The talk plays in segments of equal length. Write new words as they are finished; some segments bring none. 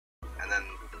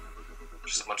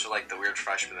just a bunch of like the weird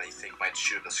freshmen that you think might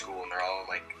shoot at the school, and they're all in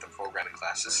like the programming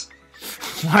classes.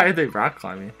 Why are they rock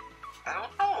climbing? I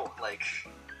don't know. Like,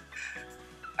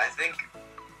 I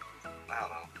don't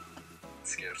know. It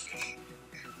scares me.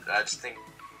 I just think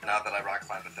now that I rock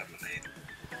climb with them and they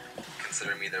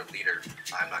consider me their leader,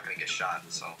 I'm not gonna get shot.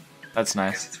 So that's nice.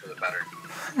 I guess it's for the better.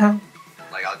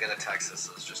 Like, I'll get a text that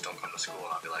says just don't come to school, and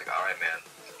I'll be like, all right, man,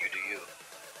 you do you.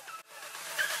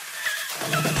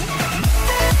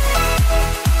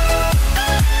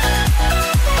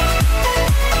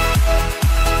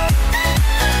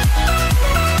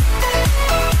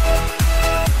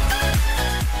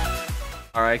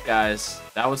 Alright guys,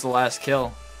 that was the last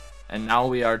kill, and now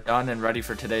we are done and ready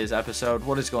for today's episode.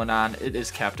 What is going on? It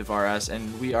is Kaptive RS,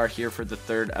 and we are here for the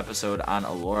third episode on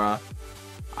Alora.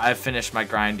 I've finished my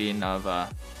grinding of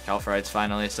Calfrites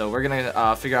finally, so we're going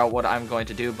to figure out what I'm going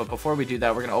to do, but before we do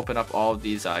that, we're going to open up all of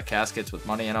these caskets with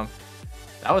money in them.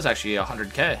 That was actually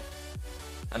 100k.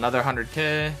 Another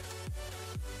 100k.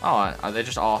 Oh, are they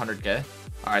just all 100k?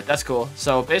 Alright, that's cool.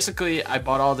 So basically, I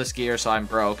bought all this gear, so I'm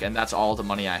broke, and that's all the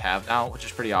money I have now, which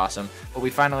is pretty awesome. But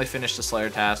we finally finished the Slayer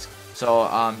task. So,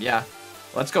 yeah,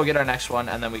 let's go get our next one,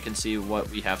 and then we can see what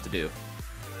we have to do.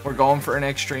 We're going for an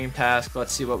extreme task.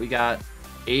 Let's see what we got.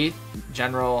 8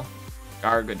 General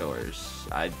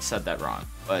Gargadors. I said that wrong,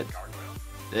 but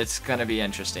it's going to be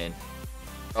interesting.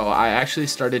 Oh, I actually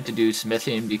started to do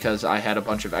smithing because I had a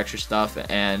bunch of extra stuff,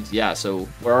 and yeah, so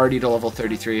we're already to level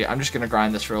 33. I'm just going to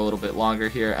grind this for a little bit longer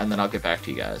here, and then I'll get back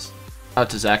to you guys. Out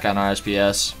to Zach on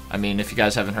RSPS. I mean, if you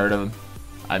guys haven't heard of him,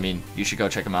 I mean, you should go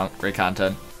check him out. Great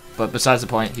content. But besides the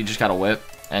point, he just got a whip,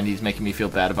 and he's making me feel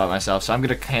bad about myself, so I'm going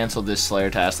to cancel this Slayer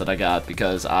task that I got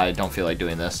because I don't feel like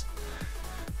doing this.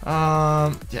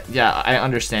 Yeah, I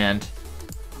understand.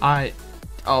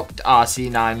 See,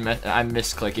 now I'm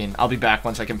misclicking. I'll be back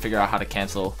once I can figure out how to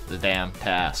cancel the damn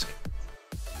task.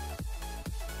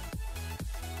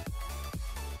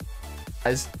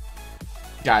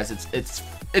 Guys, it's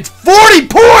 40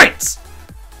 points!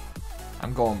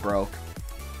 I'm going broke.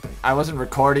 I wasn't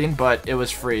recording, but it was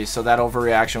free, so that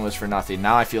overreaction was for nothing.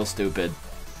 Now I feel stupid.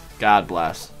 God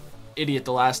bless. Idiot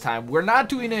the last time. We're not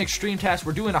doing an extreme task,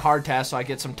 we're doing a hard task, so I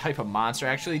get some type of monster.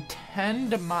 Actually,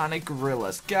 10 demonic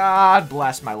gorillas. God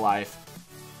bless my life.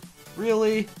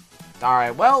 Really?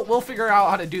 Alright, well, we'll figure out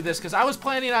how to do this, because I was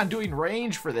planning on doing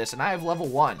range for this, and I have level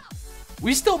 1.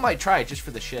 We still might try it just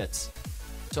for the shits.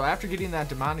 So after getting that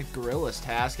demonic gorillas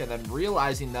task, and then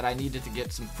realizing that I needed to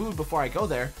get some food before I go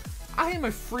there, I am a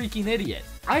freaking idiot.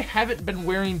 I haven't been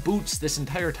wearing boots this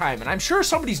entire time, and I'm sure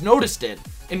somebody's noticed it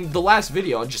in the last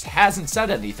video and just hasn't said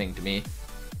anything to me.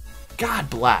 God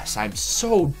bless, I'm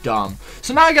so dumb.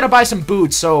 So now I gotta buy some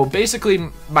boots, so basically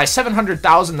my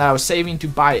 700,000 that I was saving to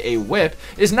buy a whip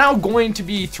is now going to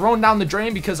be thrown down the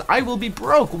drain because I will be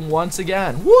broke once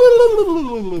again.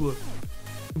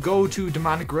 Go to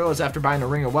demonic gorillas after buying a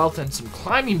ring of wealth and some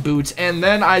climbing boots, and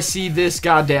then I see this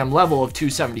goddamn level of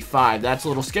 275. That's a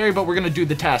little scary, but we're gonna do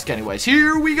the task anyways.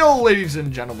 Here we go, ladies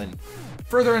and gentlemen.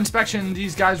 Further inspection,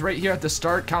 these guys right here at the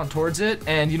start count towards it,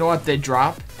 and you know what they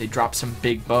drop? They drop some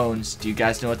big bones. Do you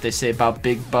guys know what they say about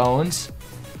big bones?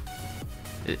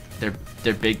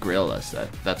 They're big gorillas,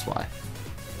 that's why.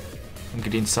 I'm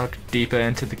getting sucked deeper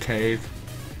into the cave.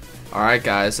 Alright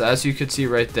guys, as you can see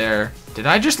right there, did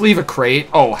I just leave a crate?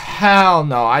 Oh hell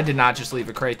no, I did not just leave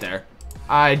a crate there.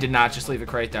 I did not just leave a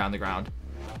crate there on the ground.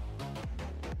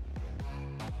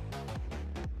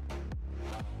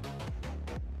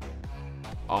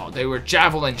 Oh, they were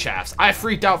javelin shafts. I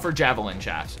freaked out for javelin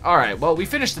shafts. Alright, well, we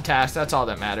finished the task. That's all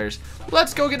that matters.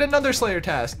 Let's go get another Slayer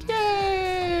task.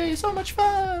 Yay! So much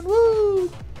fun.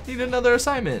 Woo! Need another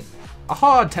assignment. A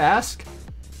hard task.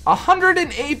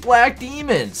 108 black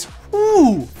demons.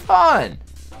 Woo! Fun!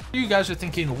 You guys are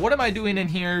thinking, what am I doing in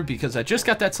here? Because I just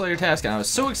got that Slayer task and I was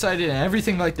so excited and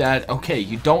everything like that. Okay,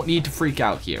 you don't need to freak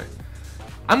out here.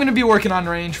 I'm going to be working on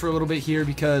range for a little bit here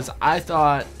because I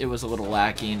thought it was a little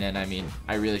lacking, and I mean,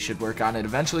 I really should work on it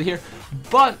eventually here.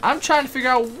 But I'm trying to figure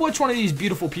out which one of these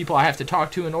beautiful people I have to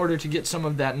talk to in order to get some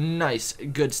of that nice,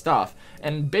 good stuff.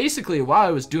 And basically, while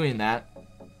I was doing that,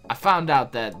 I found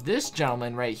out that this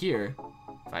gentleman right here,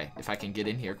 if I can get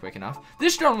in here quick enough,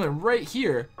 this gentleman right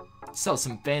here sells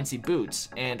some fancy boots,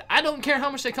 and I don't care how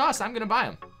much they cost, I'm going to buy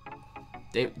them.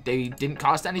 They didn't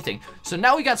cost anything. So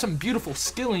now we got some beautiful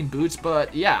skilling boots,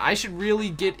 but yeah, I should really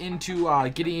get into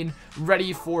getting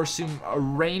ready for some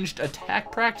ranged attack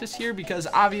practice here, because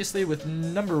obviously with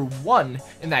number 1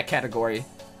 in that category,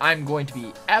 I'm going to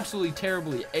be absolutely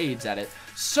terribly AIDS at it.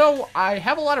 So I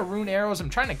have a lot of rune arrows. I'm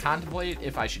trying to contemplate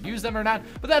if I should use them or not,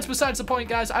 but that's besides the point,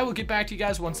 guys. I will get back to you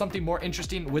guys when something more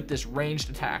interesting with this ranged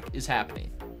attack is happening.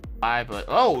 But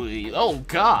oh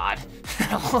god.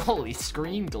 Holy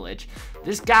screen glitch.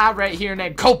 This guy right here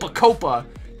named Copa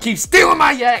keeps stealing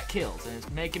my yak kills, and it's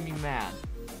making me mad.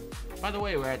 By the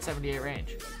way, we're at 78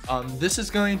 range. This is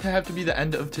going to have to be the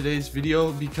end of today's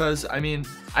video because, I mean,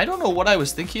 I don't know what I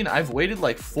was thinking. I've waited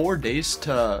like 4 days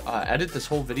to edit this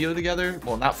whole video together.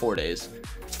 Well, not 4 days.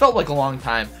 It felt like a long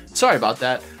time. Sorry about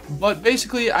that. But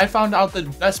basically, I found out the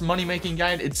best money-making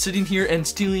guide. It's sitting here and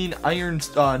stealing iron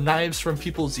knives from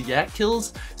people's yak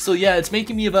kills. So yeah, it's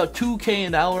making me about 2K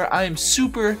an hour. I am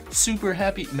super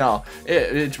happy. No,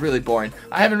 it's really boring.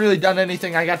 I haven't really done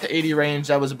anything. I got to 80 range.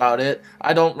 That was about it.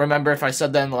 I don't remember if I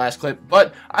said that in the last clip.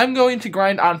 But I'm going to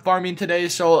grind on farming today,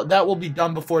 so that will be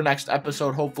done before next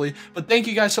episode, hopefully. But thank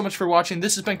you guys so much for watching.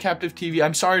 This has been Kaptive TV.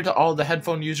 I'm sorry to all the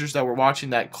headphone users that were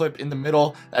watching that clip in the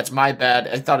middle. That's my bad.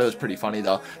 I thought it was pretty funny,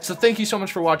 though. So thank you so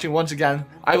much for watching once again.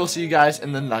 I will see you guys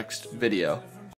in the next video.